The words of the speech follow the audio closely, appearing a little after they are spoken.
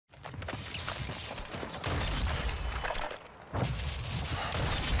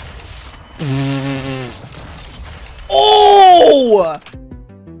go!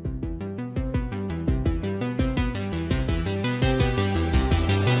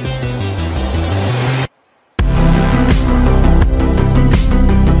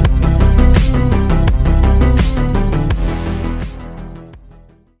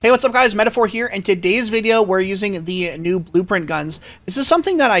 Hey, what's up guys, Metaphor here. In today's video, we're using the new blueprint guns. This is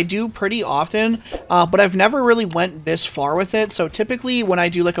something that I do pretty often, but I've never really went this far with it. So typically when I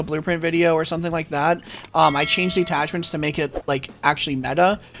do like a blueprint video or something like that, I change the attachments to make it like actually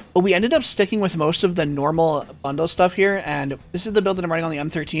meta. But we ended up sticking with most of the normal bundle stuff here, and this is the build that I'm running on the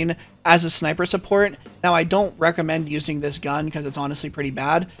M13 as a sniper support. Now, I don't recommend using this gun because it's honestly pretty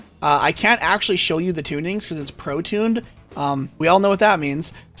bad. I can't actually show you the tunings because it's pro-tuned. We all know what that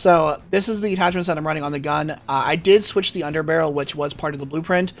means. So this is the attachments that I'm running on the gun. I did switch the underbarrel, which was part of the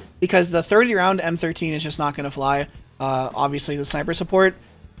blueprint, because the 30 round M13 is just not going to fly. Obviously the sniper support.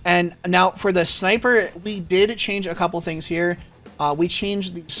 And now for the sniper, we did change a couple things here. We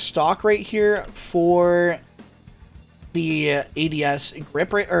changed the stock right here for the ADS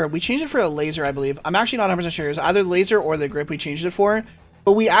grip rate, or we changed it for a laser, I believe. I'm actually not 100% sure. It was either laser or the grip we changed it for.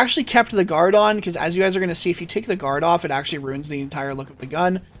 But we actually kept the guard on, because as you guys are going to see, if you take the guard off, it actually ruins the entire look of the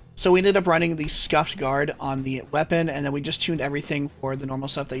gun. So we ended up running the scuffed guard on the weapon, and then we just tuned everything for the normal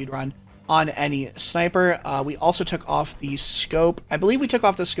stuff that you'd run on any sniper. We also took off the scope. I believe we took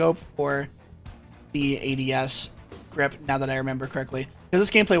off the scope for the ADS grip, now that I remember correctly. Because this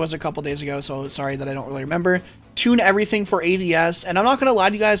gameplay was a couple days ago, so sorry that I don't really remember. Tune everything for ADS, and I'm not going to lie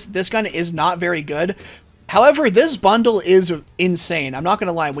to you guys, this gun is not very good. However, this bundle is insane. I'm not going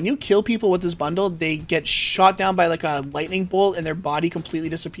to lie. When you kill people with this bundle, they get shot down by like a lightning bolt and their body completely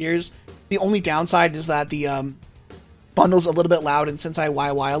disappears. The only downside is that the bundle's a little bit loud, and since I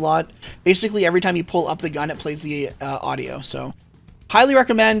YY a lot, basically every time you pull up the gun, it plays the audio. So, highly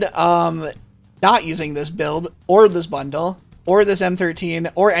recommend not using this build or this bundle or this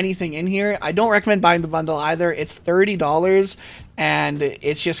M13 or anything in here. I don't recommend buying the bundle either. It's $30 and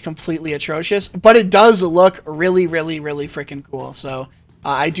it's just completely atrocious, but it does look really, really, really freaking cool. So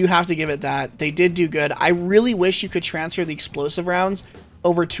I do have to give it that. They did do good. I really wish you could transfer the explosive rounds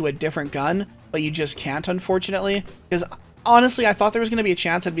over to a different gun, but you just can't, unfortunately, because honestly, I thought there was going to be a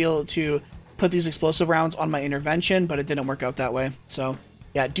chance I'd be able to put these explosive rounds on my intervention, but it didn't work out that way. So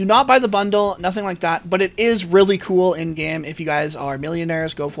yeah, do not buy the bundle, nothing like that, but it is really cool in-game. If you guys are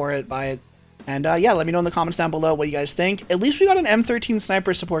millionaires, go for it, buy it. And yeah, let me know in the comments down below what you guys think. At least we got an M13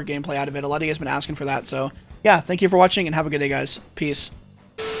 sniper support gameplay out of it. A lot of you guys have been asking for that, so yeah, thank you for watching, and have a good day, guys. Peace.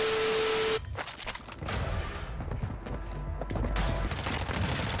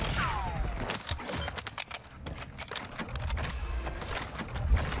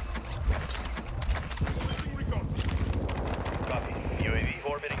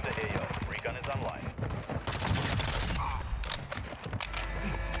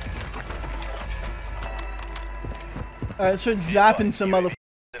 Alright, so zapping some mother.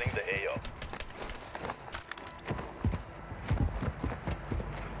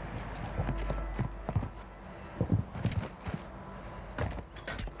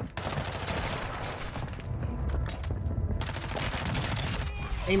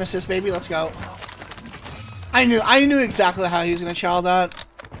 Aim assist, baby. Let's go. I knew exactly how he was gonna chow that.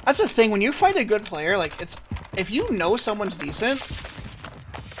 That's the thing, when you fight a good player, like, it's, if you know someone's decent,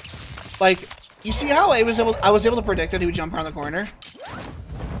 like, you see how I was able to predict that he would jump around the corner?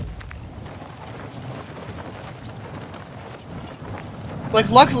 Like,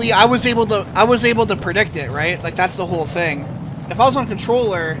 luckily I was able to predict it, right? Like, that's the whole thing. If I was on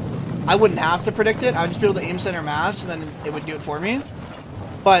controller, I wouldn't have to predict it. I would just be able to aim center mass, and then it would do it for me.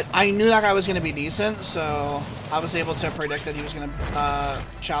 But I knew that guy was going to be decent, so I was able to predict that he was going to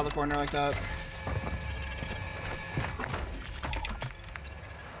chow the corner like that.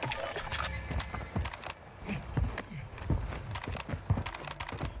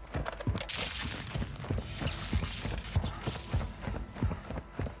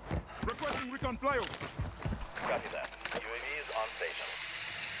 Copy that. UAV is on station.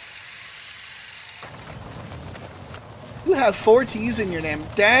 You have 4 T's in your name.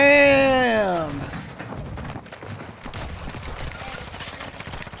 Damn!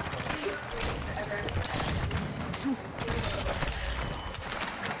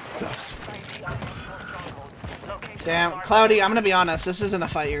 Damn, Cloudy, I'm gonna be honest, this isn't a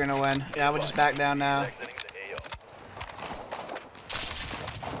fight you're gonna win. Yeah, we'll just back down now.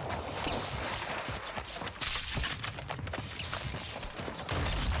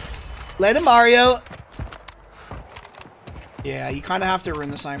 Later, Mario! Yeah, you kind of have to ruin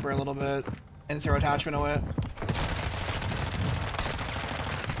the sniper a little bit and throw attachment away.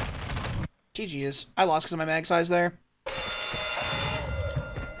 GG's. I lost because of my mag size there.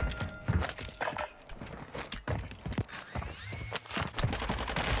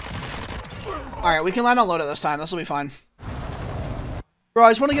 Alright, we can land on loadout this time. This will be fine. Bro,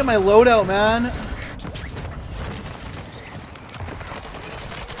 I just want to get my loadout, man.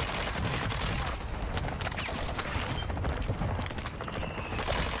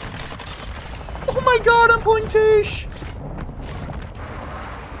 Oh my god, I'm pulling Tish!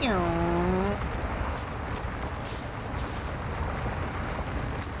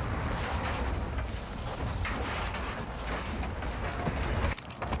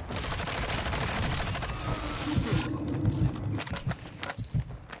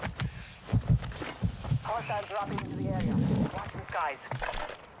 Hostiles dropping into the area. Watch the skies.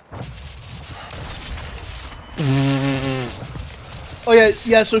 Oh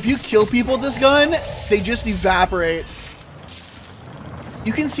yeah, so if you kill people with this gun, they just evaporate.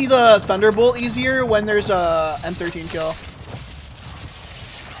 You can see the Thunderbolt easier when there's a M13 kill.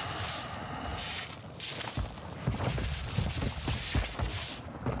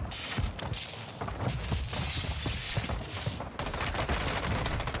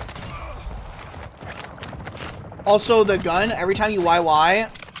 Also, the gun, every time you YY,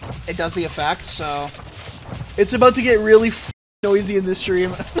 it does the effect, so... It's about to get really noisy in this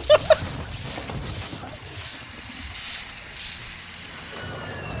stream.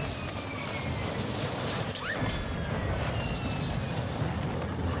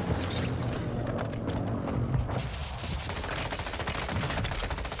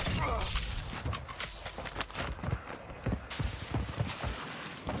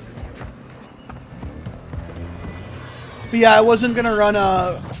 But yeah, I wasn't gonna run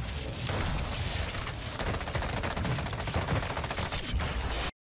a...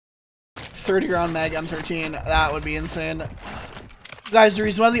 .30-round mag M13. That would be insane. Guys, the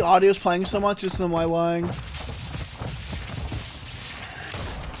reason why the audio is playing so much is them YYing.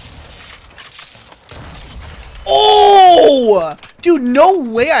 Oh! Dude, no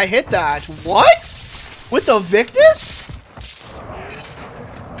way I hit that. What? With the Victus?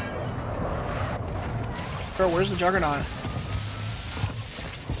 Bro, where's the Juggernaut?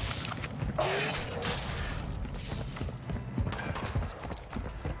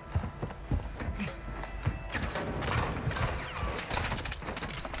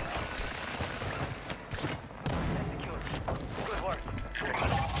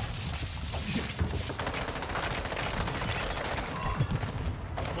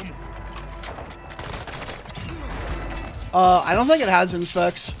 I don't think it has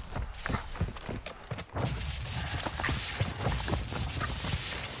inspects.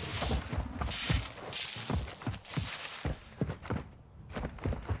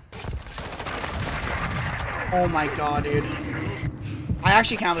 Oh my god, dude. I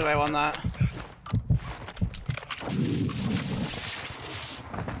actually can't believe I won that.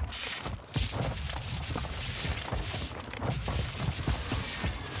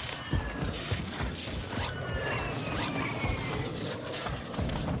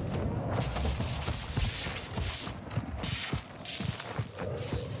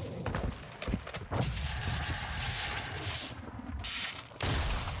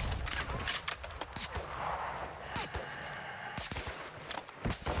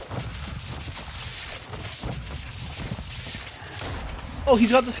 Oh,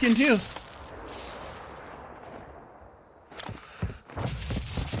 he's got the skin too.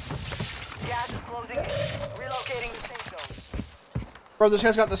 Gas is closing in. Relocating the safe zone. Bro, this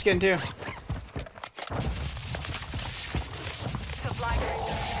guy's got the skin too. Supply crate.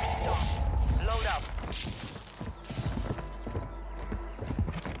 Load up.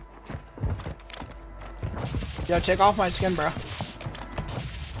 Yo, take off my skin, bro.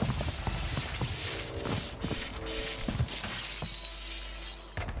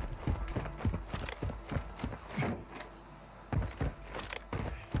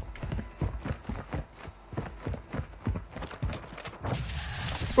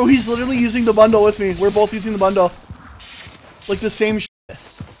 Bro, he's literally using the bundle with me. We're both using the bundle. Like the same shit.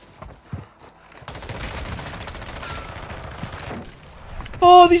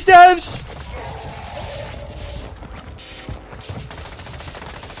 Oh, these devs!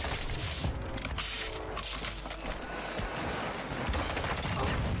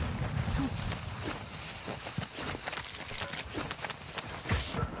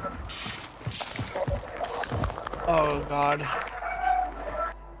 Oh, God.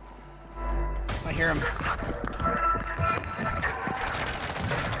 I hear him.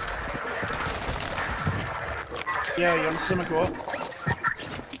 Yeah, you want to see my quote?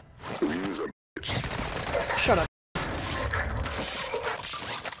 Shut up.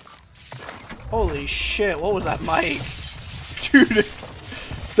 Holy shit, what was that mic? Dude,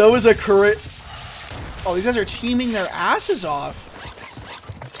 that was a current. Oh, these guys are teaming their asses off.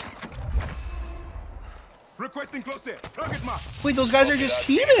 Requesting close air. Target mark. Wait, those guys are just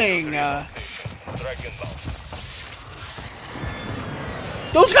teaming.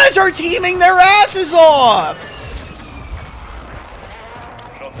 Those guys are teaming their asses off.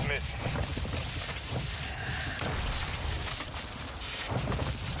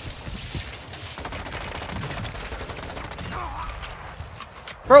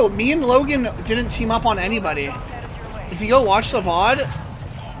 Bro, me and Logan didn't team up on anybody. If you go watch the VOD,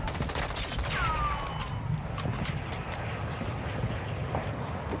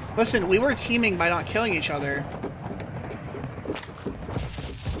 listen, we were teaming by not killing each other.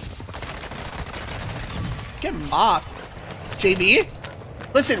 Get mopped. JB?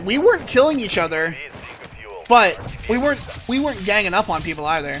 Listen, we weren't killing each other, but we weren't ganging up on people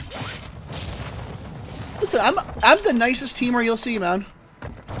either. Listen, I'm the nicest teamer you'll see, man.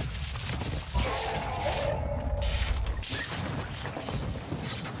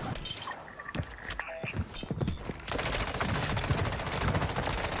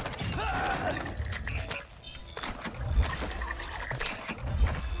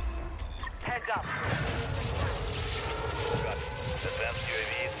 Heads up. Advanced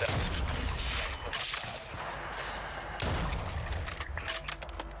UAV set.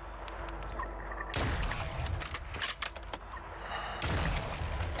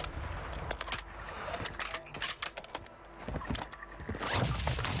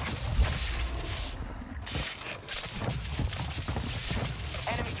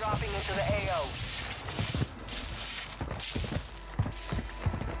 Enemy dropping into the AO.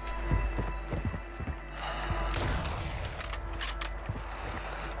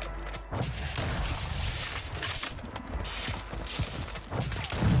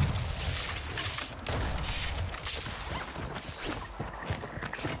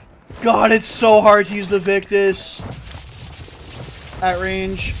 God, it's so hard to use the VICTUS at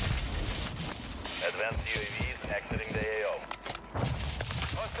range. Advanced UAVs exiting the AO.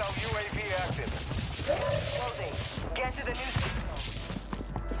 Hostile UAV active. Closing. Get to the new safe zone.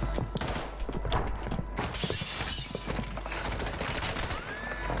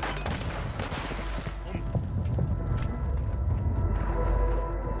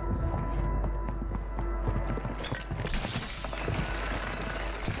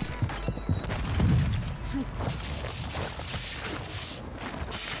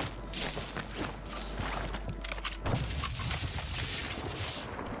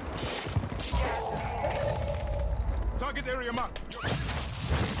 Target area mark.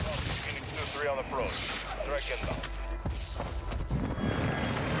 Phoenix 2-3 on approach. Strike inbound.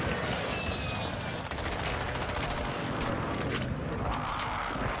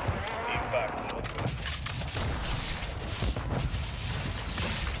 Keep back.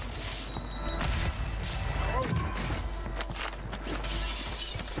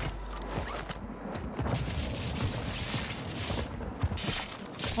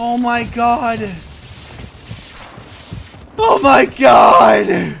 Oh my God. Oh my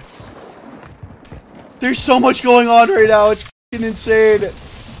God. There's so much going on right now. It's fucking insane. 10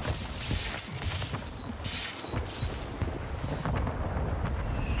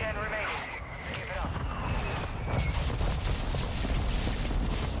 remaining. Keep it up.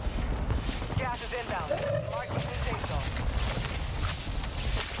 Gas is inbound. Mark the new safe zone.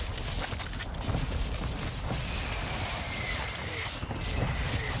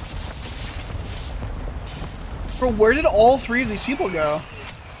 Bro, where did all three of these people go?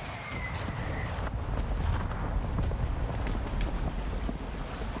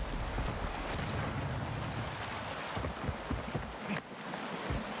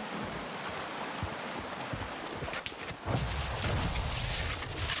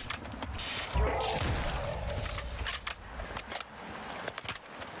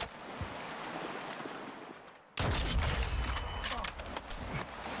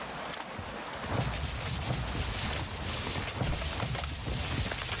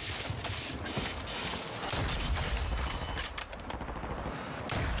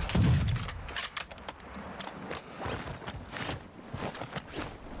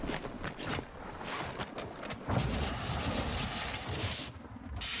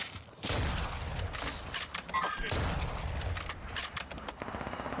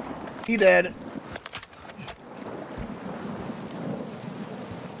 He dead.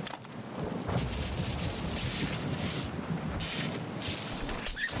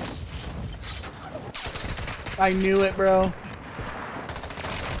 I knew it, bro.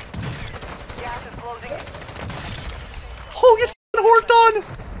 Gas is closing. Oh, get horked on!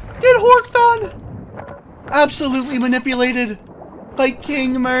 Get horked on! Absolutely manipulated by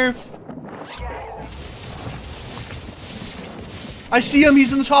King Murph. I see him.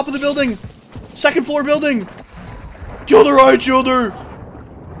 He's in the top of the building. Second floor building. Kill the riot shielder.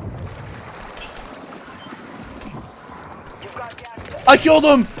 You've got gas. I killed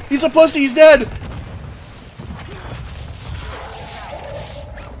him. He's a pussy. He's dead.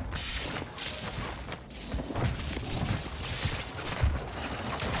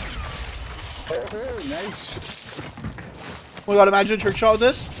 Oh, nice. Oh my god, imagine a trick shot with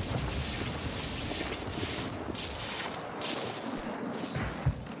this.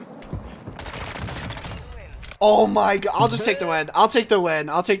 Oh my god, I'll just take the win. I'll take the win.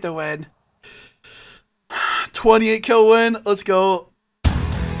 I'll take the win. 28 kill win. Let's go.